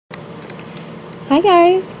Hi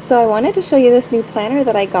guys! So I wanted to show you this new planner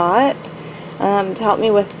that I got to help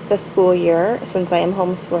me with the school year. Since I am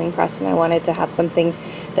homeschooling Preston, I wanted to have something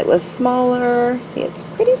that was smaller. See, it's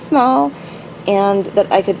pretty small, and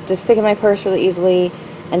that I could just stick in my purse really easily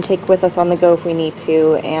and take with us on the go if we need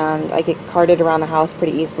to, and I could cart it around the house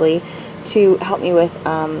pretty easily to help me with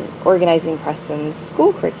organizing Preston's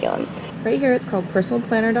school curriculum. Right here it's called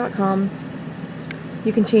personalplanner.com.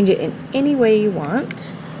 You can change it in any way you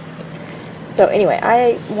want. So anyway,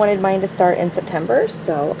 I wanted mine to start in September,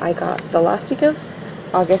 so I got the last week of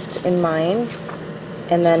August in mine,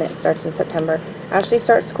 and then it starts in September. Ashley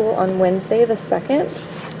starts school on Wednesday the 2nd,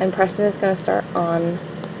 and Preston is going to start on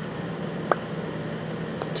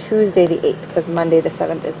Tuesday the 8th, because Monday the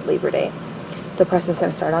 7th is Labor Day. So Preston's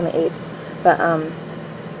going to start on the 8th. But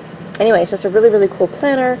anyway, it's just a really, really cool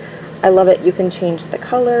planner. I love it. You can change the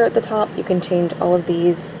color at the top. You can change all of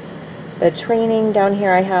these. The training down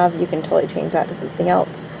here I have, you can totally change that to something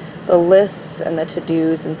else. The lists and the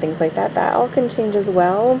to-dos and things like that, that all can change as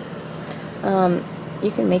well.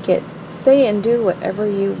 You can make it say and do whatever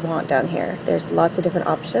you want down here. There's lots of different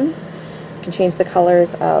options. You can change the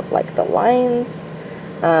colors of like the lines.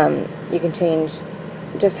 You can change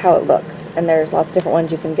just how it looks. And there's lots of different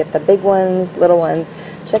ones. You can get the big ones, little ones.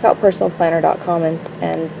 Check out personalplanner.com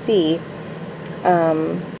and see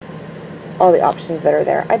all the options that are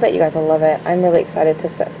there. I bet you guys will love it. I'm really excited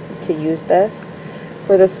to use this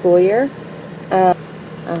for the school year.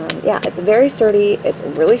 Yeah, it's very sturdy. It's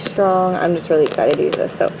really strong. I'm just really excited to use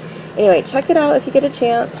this. So anyway, check it out if you get a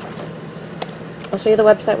chance. I'll show you the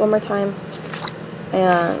website one more time.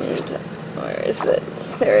 And where is it?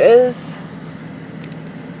 There it is.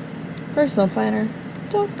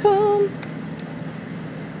 Personalplanner.com.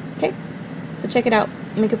 Okay, so check it out.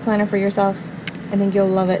 Make a planner for yourself. I think you'll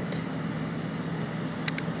love it.